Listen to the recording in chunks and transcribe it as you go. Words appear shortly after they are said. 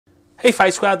Hey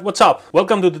Fight Squad, what's up?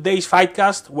 Welcome to today's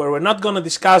Fightcast, where we're not gonna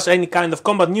discuss any kind of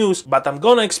combat news, but I'm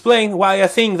gonna explain why I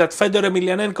think that Fedor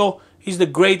Emelianenko is the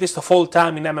greatest of all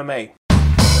time in MMA.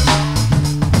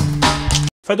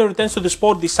 Fedor returns to the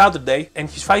sport this Saturday and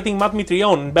he's fighting Matt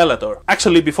Mitrione in Bellator.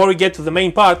 Actually, before we get to the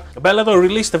main part, Bellator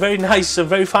released a very nice and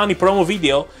very funny promo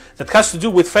video that has to do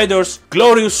with Fedor's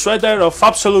glorious sweater of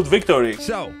absolute victory.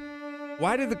 So,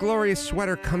 why did the glorious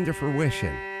sweater come to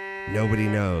fruition? Nobody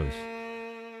knows.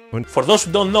 For those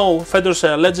who don't know, Fedor's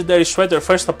legendary sweater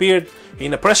first appeared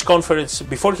in a press conference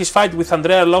before his fight with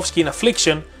Andrei Arlovski in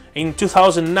Affliction in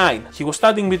 2009. He was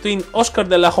standing between Oscar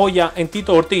de la Hoya and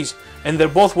Tito Ortiz, and they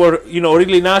both were,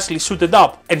 really nicely suited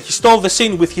up, and he stole the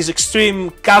scene with his extreme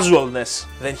casualness.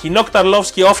 Then he knocked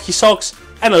Arlovski off his socks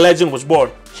and a legend was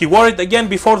born. He wore it again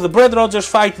before the Brett Rogers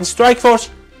fight in Strikeforce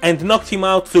and knocked him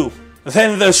out too.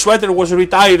 Then the sweater was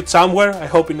retired somewhere, I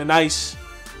hope in a nice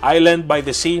island by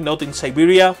the sea, not in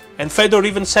Siberia, and Fedor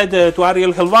even said to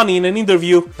Ariel Helwani in an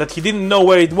interview that he didn't know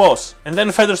where it was. And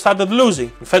then Fedor started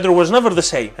losing, and Fedor was never the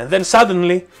same. And then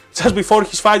suddenly, just before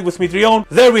his fight with Mitrione,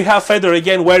 there we have Fedor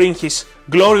again wearing his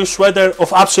glorious sweater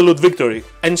of absolute victory.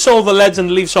 And so the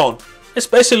legend lives on,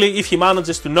 especially if he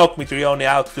manages to knock Mitrione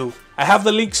out too. I have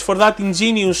the links for that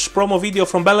ingenious promo video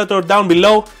from Bellator down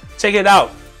below, check it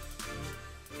out.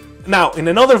 Now, in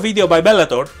another video by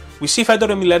Bellator, we see Fedor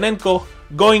Emelianenko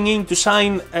going in to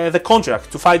sign the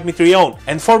contract to fight Mitrione,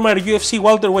 and former UFC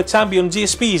welterweight champion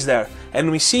GSP is there,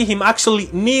 and we see him actually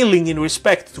kneeling in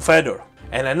respect to Fedor.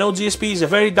 And I know GSP is a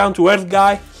very down-to-earth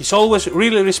guy, he's always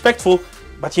really respectful,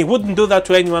 but he wouldn't do that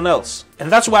to anyone else. And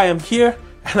that's why I'm here,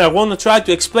 and I want to try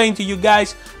to explain to you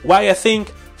guys why I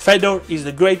think Fedor is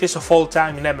the greatest of all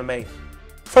time in MMA.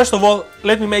 First of all,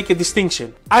 let me make a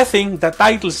distinction. I think that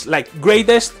titles like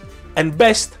greatest and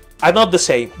best are not the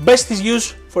same. Best is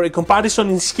used for a comparison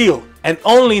in skill and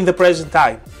only in the present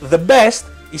time. The best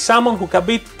is someone who can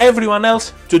beat everyone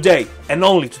else today and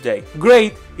only today.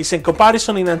 Great is a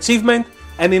comparison in achievement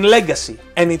and in legacy,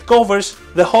 and it covers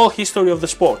the whole history of the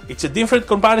sport. It's a different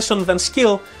comparison than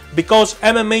skill because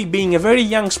MMA being a very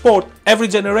young sport, every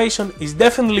generation is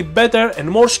definitely better and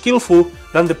more skillful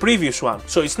than the previous one.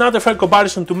 So it's not a fair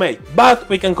comparison to make, but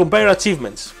we can compare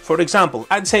achievements. For example,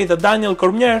 I'd say that Daniel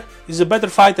Cormier is a better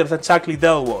fighter than Chuck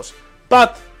Liddell was,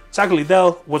 but Chuck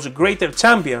Liddell was a greater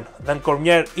champion than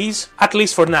Cormier is, at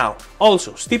least for now.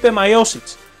 Also, Stipe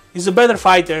Miocic is a better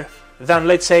fighter than,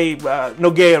 let's say,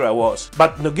 Nogueira was.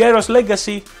 But Nogueira's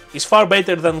legacy is far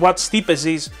better than what Stipe's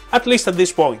is, at least at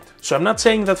this point. So I'm not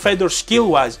saying that Fedor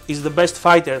skill-wise is the best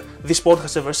fighter this sport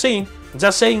has ever seen, I'm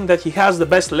just saying that he has the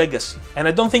best legacy. And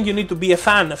I don't think you need to be a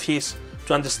fan of his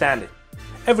to understand it.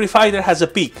 Every fighter has a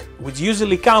peak, which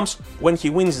usually comes when he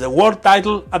wins the world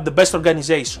title at the best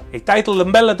organization. A title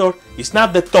in Bellator is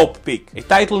not the top peak. A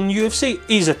title in UFC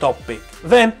is a top peak.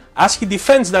 Then, as he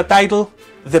defends that title,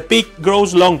 the peak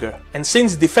grows longer. And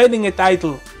since defending a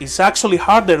title is actually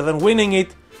harder than winning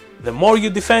it, the more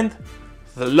you defend,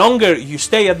 the longer you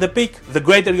stay at the peak, the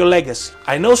greater your legacy.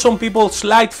 I know some people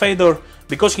slight Fedor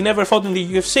because he never fought in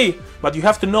the UFC, but you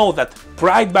have to know that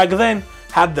Pride back then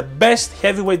had the best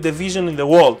heavyweight division in the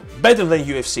world, better than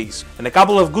UFC's. And a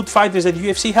couple of good fighters that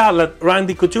UFC had, like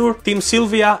Randy Couture, Tim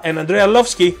Sylvia and Andrei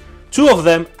Arlovski, two of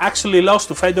them actually lost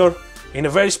to Fedor in a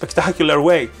very spectacular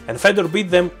way, and Fedor beat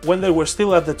them when they were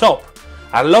still at the top.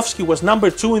 Arlovski was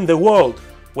number 2 in the world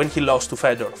when he lost to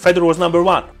Fedor. Fedor was number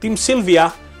 1. Tim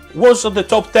Sylvia was at the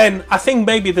top 10, I think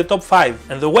maybe the top 5,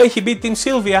 and the way he beat Tim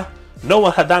Sylvia, no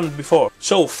one had done it before.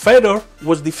 So Fedor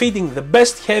was defeating the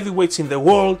best heavyweights in the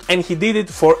world, and he did it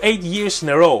for 8 years in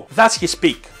a row. That's his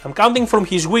peak. I'm counting from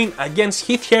his win against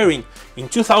Heath Herring in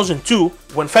 2002,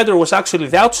 when Fedor was actually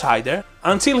the outsider,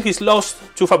 until his loss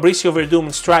to Fabricio Verdum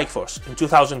in Strikeforce in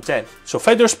 2010. So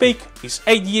Fedor's peak is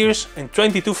 8 years and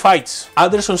 22 fights.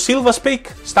 Anderson Silva's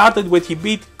peak started when he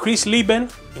beat Chris Lieben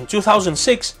in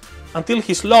 2006 until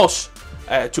his loss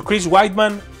to Chris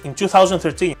Weidman in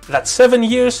 2013. That's 7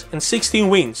 years and 16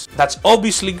 wins. That's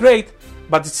obviously great,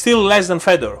 but it's still less than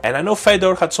Fedor. And I know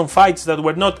Fedor had some fights that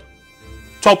were not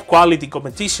top quality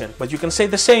competition, but you can say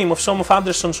the same of some of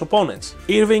Anderson's opponents.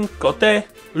 Irving, Cote,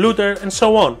 Luther, and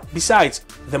so on. Besides,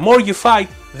 the more you fight,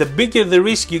 the bigger the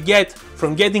risk you get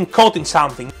from getting caught in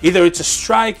something. Either it's a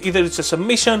strike, either it's a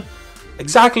submission,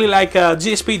 exactly like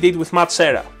GSP did with Matt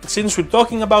Serra. Since we're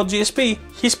talking about GSP,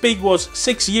 his peak was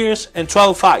 6 years and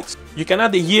 12 fights. You can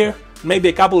add a year, maybe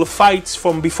a couple of fights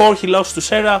from before he lost to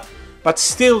Serra, but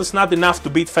still it's not enough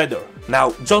to beat Fedor.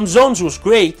 Now, John Jones was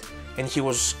great, and he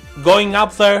was going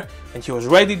up there, and he was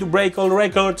ready to break all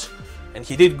records, and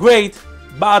he did great,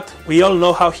 but we all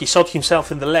know how he shot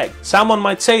himself in the leg. Someone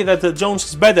might say that Jones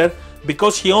is better,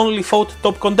 because he only fought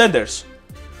top contenders.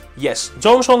 Yes,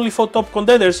 Jones only fought top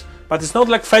contenders, but it's not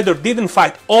like Fedor didn't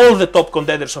fight all the top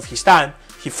contenders of his time.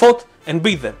 He fought and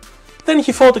beat them. Then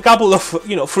he fought a couple of,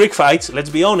 freak fights, let's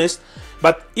be honest.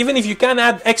 But even if you can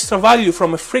add extra value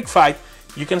from a freak fight,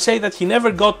 you can say that he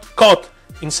never got caught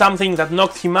in something that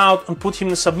knocked him out and put him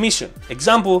in submission.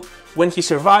 Example, when he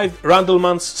survived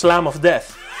Randleman's slam of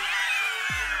death.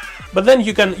 But then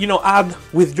you can, add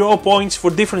withdraw points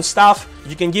for different stuff.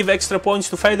 You can give extra points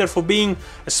to Fedor for being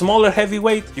a smaller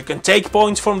heavyweight. You can take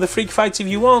points from the freak fights if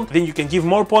you want. Then you can give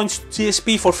more points to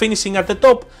GSP for finishing at the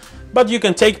top. But you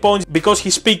can take points because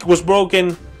his peak was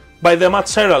broken by the Matt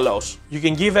Serra loss. You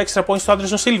can give extra points to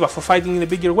Anderson Silva for fighting in a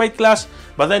bigger weight class,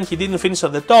 but then he didn't finish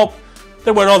at the top.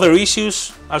 There were other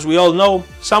issues, as we all know.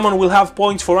 Someone will have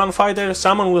points for one fighter,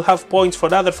 someone will have points for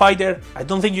another fighter. I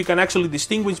don't think you can actually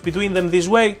distinguish between them this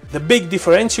way. The big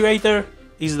differentiator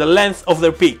is the length of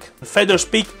their peak. Fedor's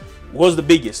peak was the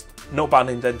biggest, no pun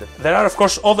intended. There are of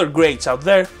course other greats out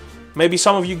there. Maybe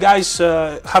some of you guys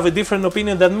have a different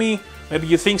opinion than me. Maybe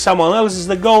you think someone else is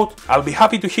the GOAT. I'll be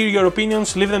happy to hear your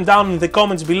opinions. Leave them down in the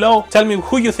comments below. Tell me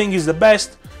who you think is the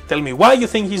best. Tell me why you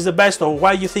think he's the best or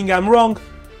why you think I'm wrong.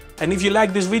 And if you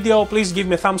like this video, please give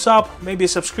me a thumbs up, maybe a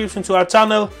subscription to our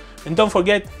channel. And don't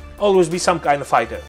forget, always be some kind of fighter.